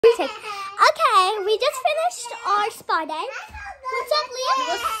retake. Okay, we just finished our spa day. What's up, Leah? It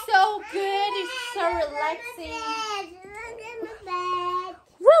was so good. It's so relaxing.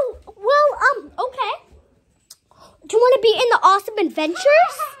 Okay. Do you want to be in the Awesome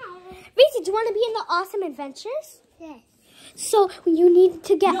Adventures? Reese, do you want to be in the Awesome Adventures? Yes. So you need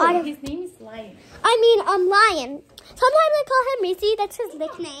to get out of... his name is Lion. Lion. Sometimes I call him Reese. That's his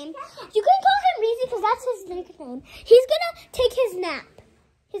nickname. You can call him Reese because that's his nickname. He's gonna take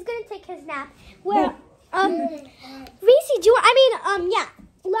his nap. Where? Reese, do you?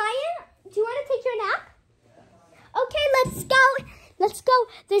 Lion, do you want to take your nap? Okay, let's go.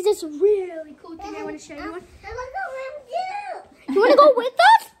 There's this really cool thing I want to show you. I want to go with you. You want to go with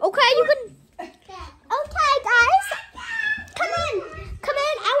us? Okay, you can. Okay, guys. Come in.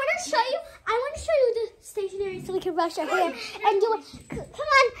 I want to show you the stationery so we can brush our hair and do it. Come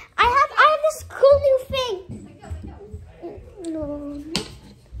on. I have this cool new thing.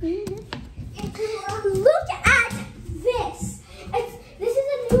 Look at this. This is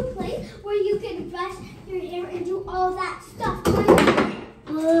a new place where you can brush your hair and do all that stuff. Do you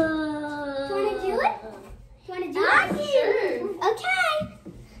want to do it? Sure. Okay.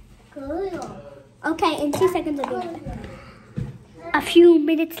 Good. Okay, in 2 seconds I'll do it. A few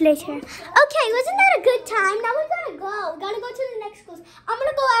minutes later. Okay, wasn't that a good time? Now we gotta go. We gotta go to the next schools. I'm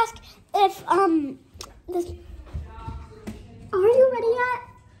gonna go ask if are you ready yet?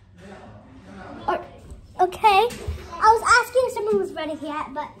 Okay. I was asking if someone was ready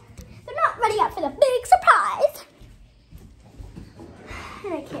yet, but they're not ready yet for the big surprise.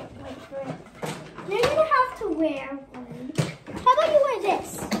 And I can't wait for it. You're gonna have to wear one. How about you wear this?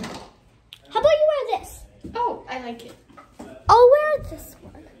 Oh, I like it. I'll wear this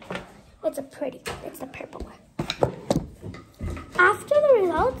one. It's the purple one. After the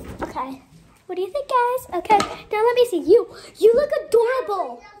results, okay. What do you think, guys? Okay, now let me see you. You look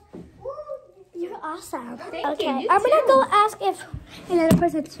adorable. You're awesome. Thank you. You I'm gonna too. go ask if another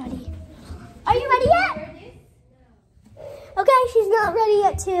person's ready. Are you ready yet? Okay, she's not ready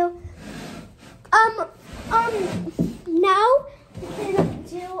yet too. Now we're gonna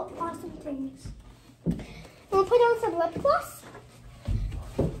do awesome things. We'll put on some lip gloss.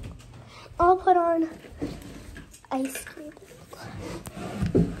 I'll put on ice cream.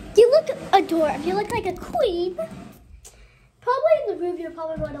 You look adorable. You look like a queen. Probably in the room, you're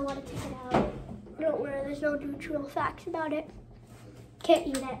probably going to want to take it out. Don't worry, there's no neutral facts about it. Can't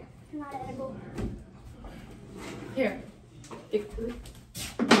eat it. Not edible. Here. Big food.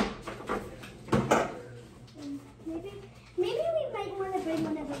 Maybe we might want to bring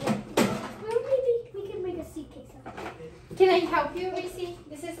one of them. Or maybe we can bring a suitcase up. Can I help you, Reese?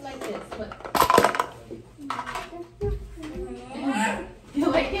 This is like this. Look. You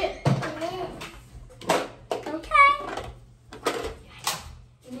like it?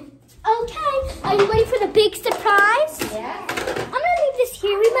 Okay, are you ready for the big surprise? Yeah. I'm gonna leave this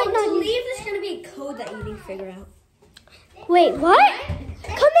here. We might not believe there's going to be a code that you need to figure out. Wait, what?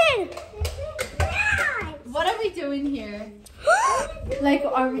 Come in. What are we doing here? Like,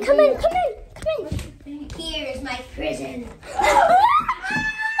 are we? Come in. Here's my prison. We're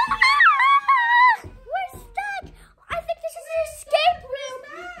stuck. I think this is an escape room.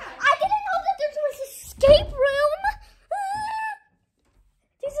 I didn't know that this was an escape room.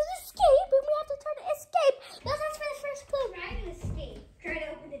 This is an escape room. We have to try to escape. Let's ask for the first clue. Try to escape. Try to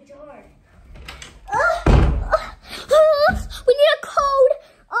open the door. We need a code.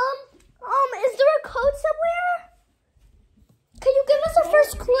 Is there a code somewhere? Can you give us a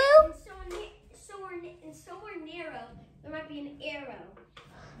first clue? Somewhere narrow, there might be an arrow,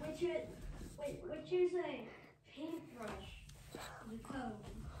 which is a paintbrush. The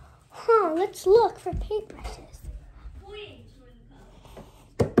code. Let's look for paintbrushes. Pointing toward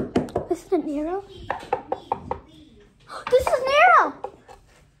the code. This is an arrow. Leave. This is an arrow.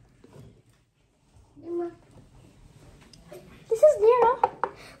 This is narrow.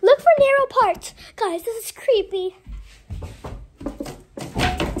 Look for narrow parts. Guys, this is creepy.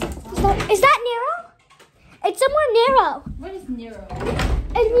 Is that narrow? It's somewhere narrow. What is narrow?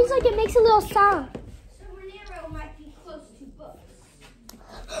 It means like it makes a little sound. Somewhere narrow might be close to books.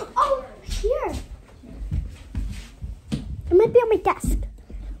 Oh, here. It might be on my desk.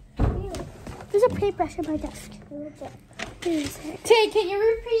 There's a paintbrush on my desk. Tay, can you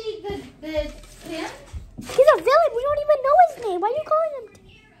repeat the hint? He's a villain. We don't even know his name. Why are you calling him?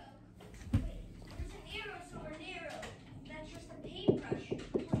 There's an arrow somewhere narrow. That's just a paintbrush.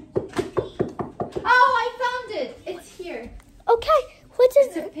 Oh, I found it. It's here. Okay. What's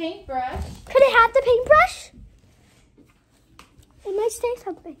It's his? a paintbrush. Could it have the paintbrush? It might say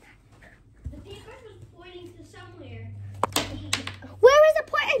something. The paintbrush was pointing to somewhere. Where is it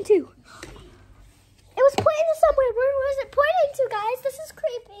pointing to? It was pointing to somewhere. Where was it pointing to, guys? This is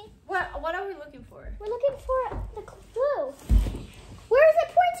creepy. What are we looking for? We're looking for the clue. Where is it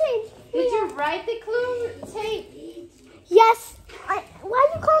pointing? Did you write the clue, Tate? Yes. Why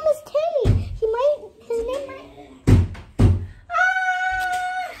do you call him as Tate? His name might.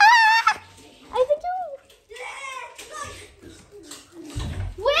 I think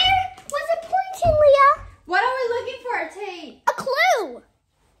Where was it pointing, Leah? What are we looking for, Tate? A clue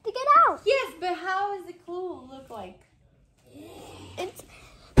to get out. Yes, but how does the clue look like?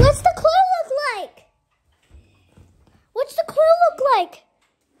 What's the clue look like? What's the clue look like?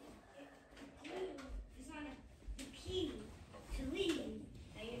 It's not the key to leave.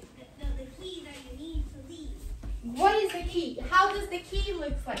 The key that you need to leave. What is the key? How does the key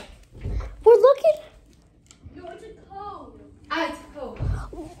look like? We're looking. No, it's a code. Ah, it's a code. How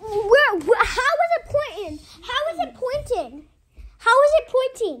is it pointing? How is it pointing? How is it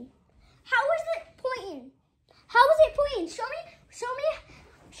pointing? How is it pointing? How is it pointing?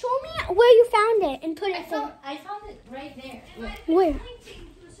 Show me where you found it and put it there. I found it right there. Where? Pointing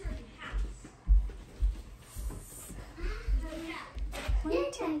to a certain house.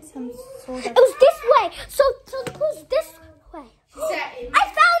 Pointing some sort It of. was this way. So the clue's this way. I I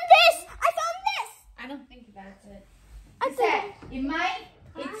found this. I don't think that's it. I It's found it might.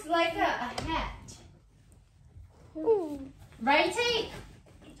 It's like a hat. it. Right, Tate?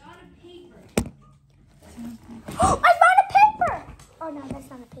 It's on a paper. I found a paper. Oh no, that's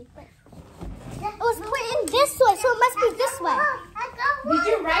not a paper. It was pointing this way, so it must be this way. Did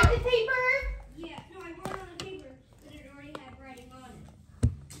you write the paper? Yeah, no, I wrote it on a paper, but it already had writing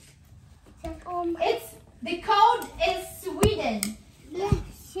on it. It's the code is Sweden.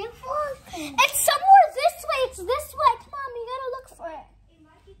 It's somewhere this way. It's this way. Come on, we gotta look for it. It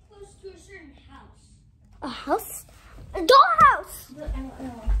might be close to a certain house. A house? A dollhouse.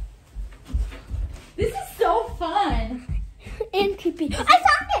 This is so fun. And creepy. I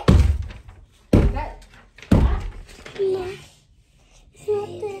found it. That, No. It's not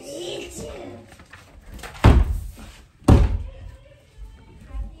this.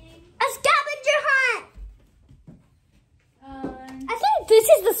 A scavenger hunt. I think this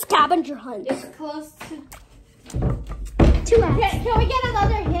is the scavenger hunt. it's close to. Two X. Can we get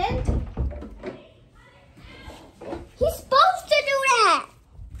another hint? He's supposed to do that.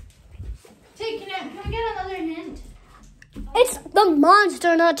 Tate, can we get another hint? It's the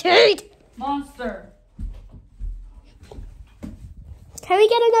monster, not Tate. Monster. Can we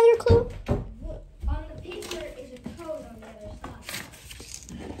get another clue? On the paper is a code on the other side.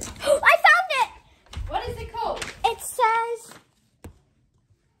 I found it. What is the code? It says,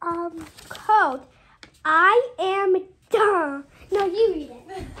 code. I am dumb. No, you read it.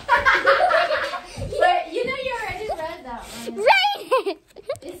 But you know you already read that one. Read it.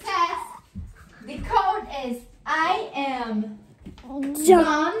 It says the code is I am Dumb.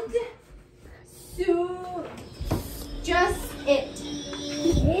 bond just it.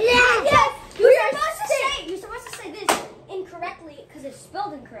 Yes. You're supposed to say this incorrectly because it's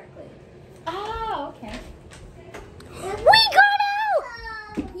spelled incorrectly. Oh, okay. We got out.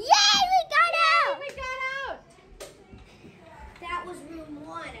 Yay, we got out. We got out. That was room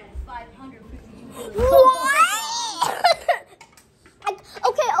 1 out of 552. What?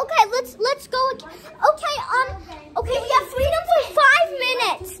 Okay, let's go again. Okay, we have freedom for 5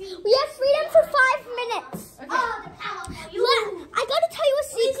 minutes. We have freedom for 5 minutes. Okay. Oh, the power. I gotta tell you a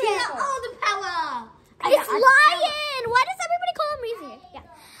secret. the power. It's Lion. Why does everybody call him Reezy? Yeah.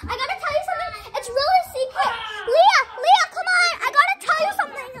 I gotta tell you something. It's really secret. Leah, come on. I gotta tell you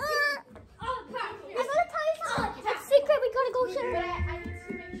something. I gotta tell you something. It's secret. We gotta go But here. I need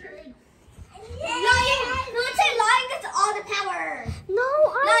to make sure it's Lion gets all the power. No,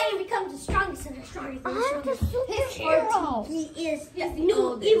 Lion becomes the strongest and the strongest. I'm the superhero. He is the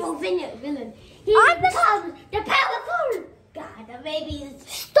new evil villain. I'm the the power. God, the baby is.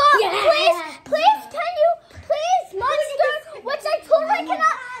 Stop, Yeah. please, can you, please, monster, which I totally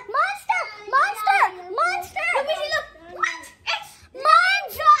cannot, monster. Let me see, look, what? It's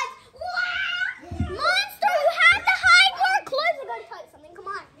monster. Monster, you have to hide more clues. I gotta tell you something, come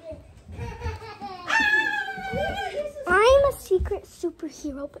on. I'm a secret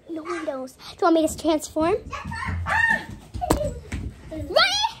superhero, but no one knows. Do you want me to transform?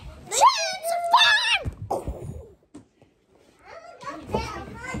 Ready? Transform!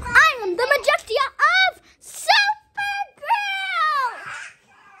 I am the Majestia of Supergirl!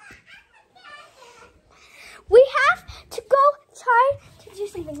 We have to go try to do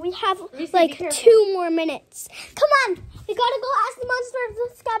something. We have like 2 more minutes. Come on, we gotta go ask the monster if the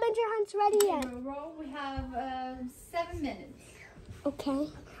scavenger hunt's ready yet. We have 7 minutes. Okay.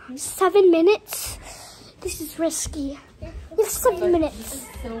 7 minutes. This is risky. We have 7 minutes. This is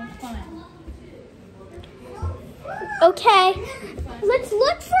so fun. Okay, let's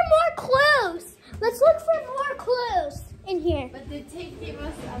look for more clues. Let's look for more clues in here. But did Tate give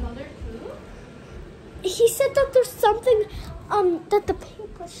us another clue? He said that there's something, that the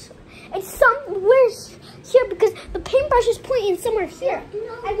paintbrush, it's somewhere here because the paintbrush is pointing somewhere here.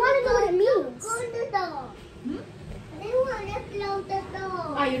 I want to know what it means.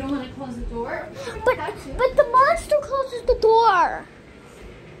 Oh, you don't want to close the door? But the monster closes the door.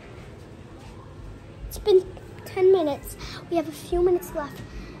 It's been 10 minutes. We have a few minutes left.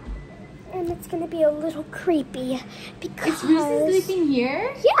 And it's going to be a little creepy because... Is Reese sleeping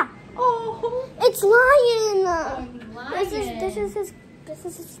here? Yeah. Oh. It's Lion. Lion. This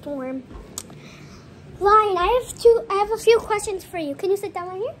is a storm. Lion, I have a few questions for you. Can you sit down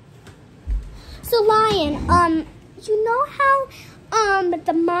right here? So Lion, you know how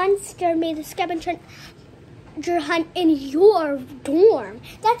the monster made a scavenger hunt in your dorm?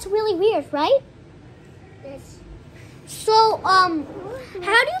 That's really weird, right? Yes. So, how do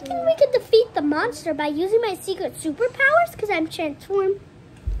you think we can defeat the monster by using my secret superpowers? Because I'm transformed.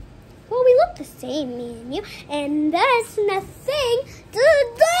 Well, we look the same, me and you, and that's nothing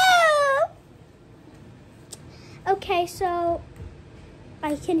to do. Okay, so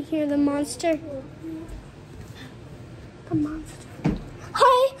I can hear the monster. The monster.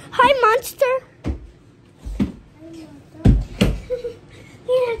 Hi, monster.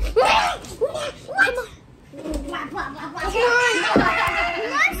 Come on. Monster.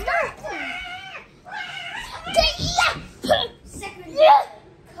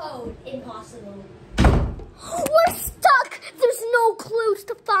 Code impossible. We're stuck. There's no clues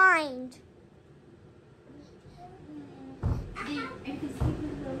to find.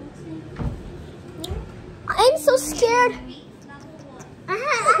 I'm so scared. Level 1.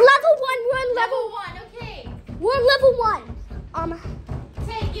 We're on level 1, okay. We're on level 1.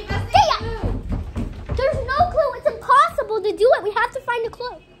 Tay, give us a clue. There's no clue. It's impossible to do it. We have to find a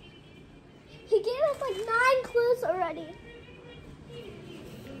clue. He gave us like 9 clues already.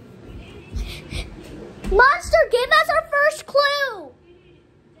 Monster, give us our first clue.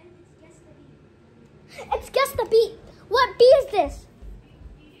 It's Guess the Beat. What beat is this?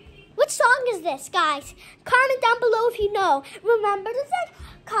 What song is this, guys? Comment down below if you know. Remember to say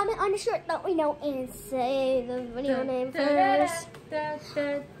comment on the shirt that we know and say the video name first. What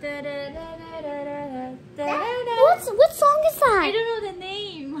song is that? I don't know the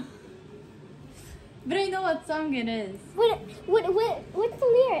name. But I know what song it is. What's the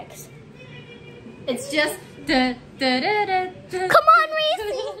lyrics? It's just Come on, Reese.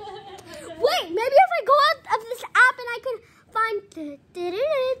 Wait, maybe if I go out of this app and I could find.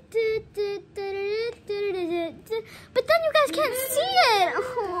 But then you guys can't see it.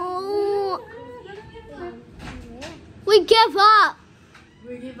 Oh. We give up.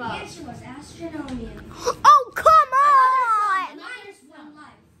 We give up. The answer was Astronomian. Oh, come on. Minus 1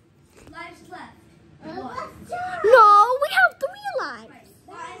 life. Lives left. No, we have 3 lives.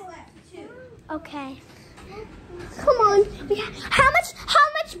 Lives left 2. Okay. Come on. How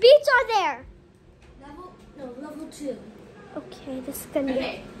much beats are there? Level 2. Okay, this is gonna be.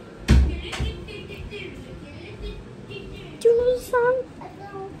 Okay. Do you know the song? I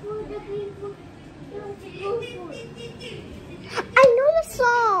know the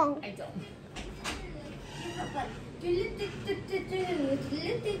song. I don't.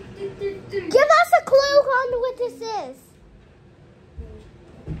 Give us a clue on what this is.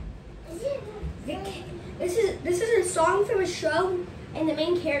 This is a song from a show, and the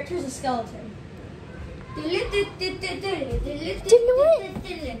main character is a skeleton. Do you know it?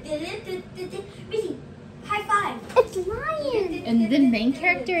 Reese, high five. It's Lion. And the main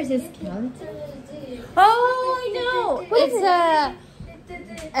character is a skeleton? Oh, I know. What is It's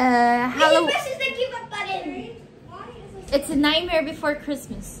Halloween. Presses the give up button. It's A Nightmare Before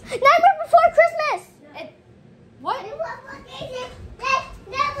Christmas. Nightmare Before Christmas. What? And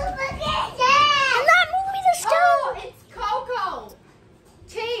that movie, the Oh, stone. it's Coco.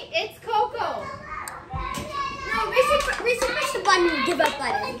 Tate, it's Coco. No, Reese push the button and give up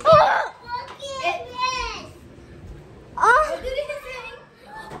button. What did it say?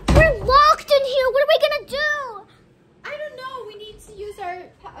 We're locked in here. What are we gonna do? I don't know. We need to use our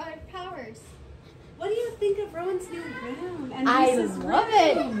powers. What do you think of Rowan's new room? And I Reese's love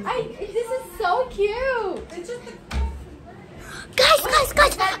it. This is so cute. It's just Guys.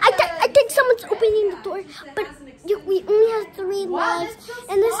 I think someone's opening the door. But we only have 3 lives. that's so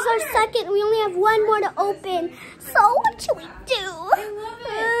And this is our smart. second. We only have 1 more to open. So what should we do? I love you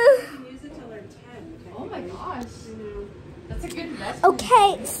can use it till they're 10. Oh my gosh. Mhm. That's a good investment.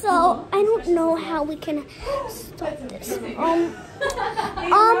 Okay, So I don't know how we can stop this. Hey,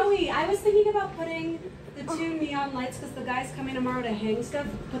 Rowie, I was thinking about putting the 2 neon lights because the guy's coming tomorrow to hang stuff.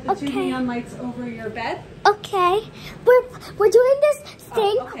 Put the 2 neon lights over your bed. Okay, we're doing this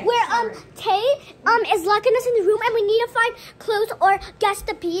thing where Tay is locking us in the room and we need to find clues or guess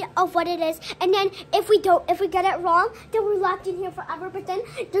the beat of what it is. And then if we get it wrong, then we're locked in here forever. But then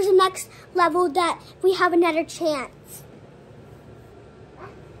there's a next level that we have another chance.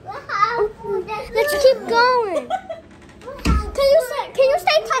 Let's keep going. Can you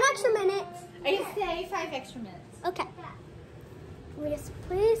stay 10 extra minutes? I can stay 5 extra minutes. Okay. Yes,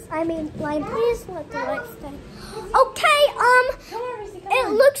 please. I mean, line, please let the lights stay. Okay, it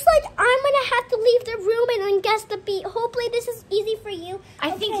looks like I'm gonna have to leave the room and then guess the beat. Hopefully this is easy for you.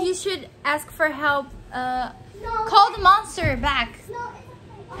 I think you should ask for help. Call the monster back. No,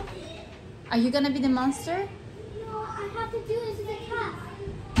 it's okay. Are you gonna be the monster? No, I have to do this as a cat.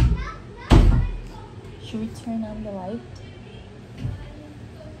 Should we turn on the light?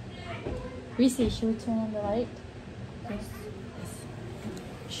 Reese, should we turn on the light? Yes.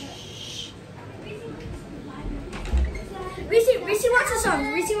 Reese wants a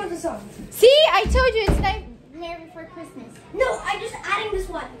song. Reese wants a song. See, I told you it's Nightmare Before Christmas. No, I'm just adding this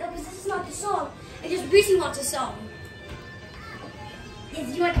one. No, because this is not the song. I just Reese wants a song.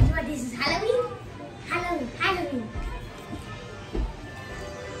 Yes, you want this is Halloween? Halloween.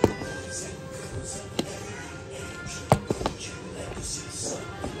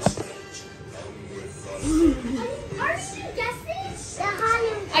 Are you guessing? The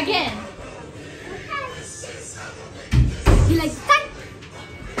Halloween. Again. You like that?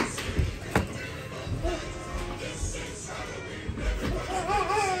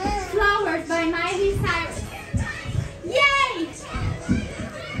 Flowers by Miley Cyrus. Yay!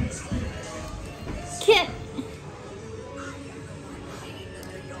 Kit.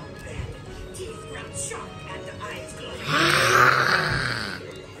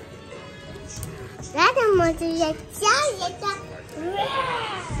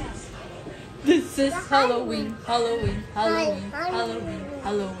 This is Halloween.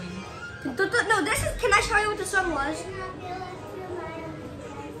 No, this is. Can I tell you what the song was?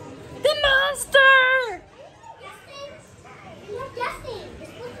 The monster! You're guessing. You're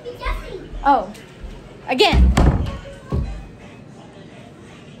supposed to be guessing. Oh, again.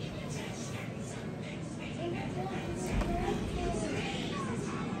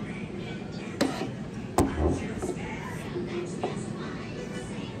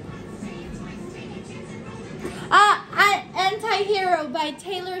 Anti-Hero by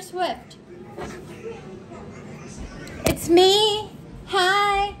Taylor Swift. It's me.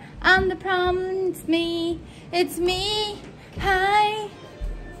 Hi, I'm the problem. It's me. It's me. Hi.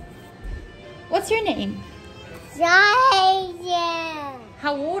 What's your name? Ryan.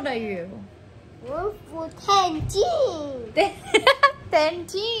 How old are you? 10.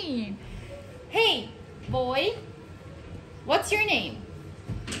 10. Hey, boy. What's your name?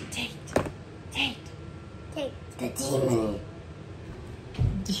 Tate. Take the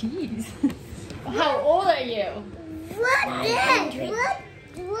Jeez. How old are you? What this?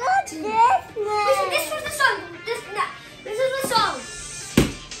 This was the song. This is the song.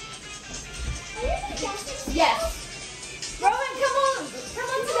 Yes. Rowan, come on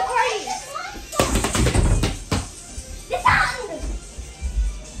to the party. The song.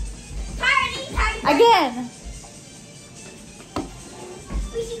 Party. Again.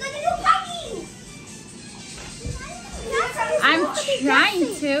 We should go to the party. I'm trying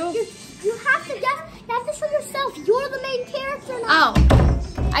to. You have to guess. You have to show yourself. You're the main character now. Oh,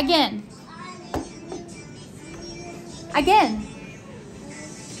 again.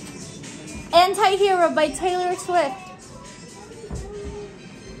 Anti-Hero by Taylor Swift.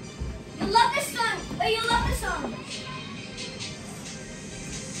 You love this song. Oh, you love this song.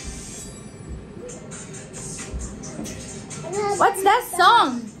 What's that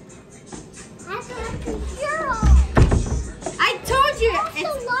song? I told you. That's a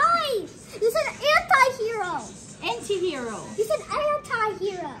It's lie. You said anti-hero. Anti-Hero. You said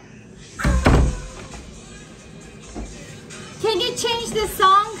anti-hero. Can you change the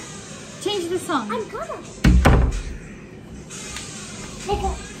song? Change the song. I'm gonna. Take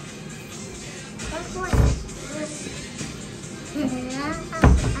it. That's one.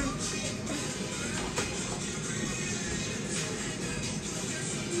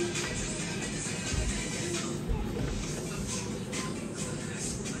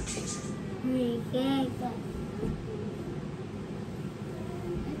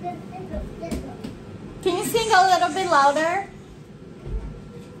 Can you sing a little bit louder?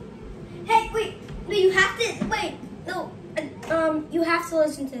 Hey, wait. No, you have to wait. No, you have have to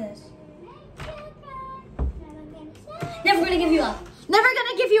listen to this. Never gonna give you up. Never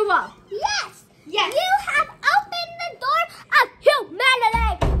gonna give you up. Yes. Yes. You have opened the door of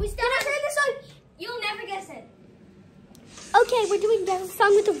humanity. We still have heard this song. You'll never guess it. Okay, we're doing the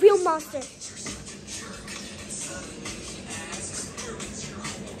song with the real monster.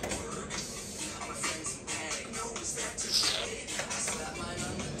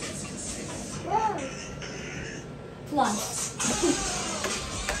 One.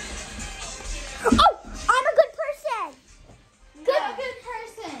 Oh, I'm a good person. Good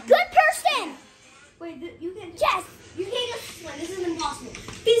person. Good person. Wait, you can. Yes. You can't guess this one. This is impossible.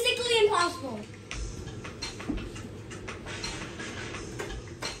 Physically impossible.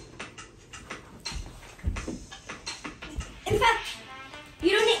 In fact,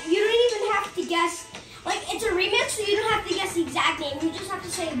 you don't even have to guess. Like, it's a remix, so you don't have to guess the exact name. You just have to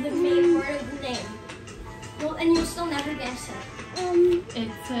say the main word of the name. Well, and you'll still never guess it.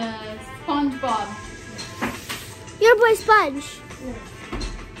 It's SpongeBob. Your boy Sponge.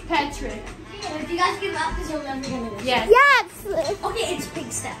 Patrick. If you guys give up, because you'll never get it. Yes. Yes. Okay, it's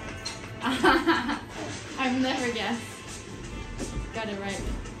Big Step. I've never guessed. Got it right.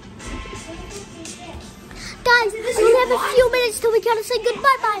 Guys, we only have a few minutes till we gotta say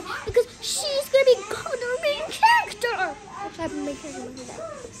goodbye because she's gonna be our main character.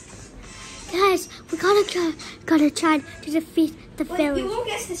 Guys, we gotta try to defeat the Wait, villain. you won't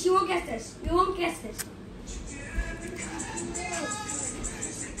guess this. You won't guess this. You won't guess this.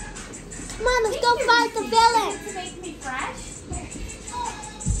 Come on, let's go fight the villain. To make me fresh?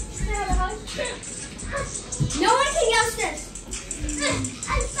 No one can guess this.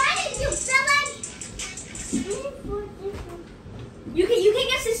 I'm fighting you, villain. You can't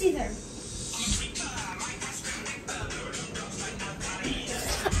guess this either.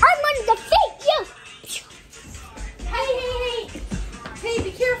 I'm gonna defeat you. Hey,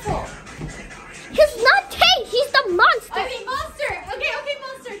 be careful. He's not Kate, he's the monster. I mean, monster. Okay,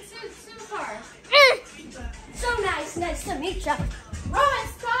 monster. Super. So nice to meet you. Rowan,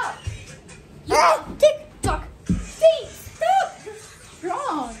 stop. Dick.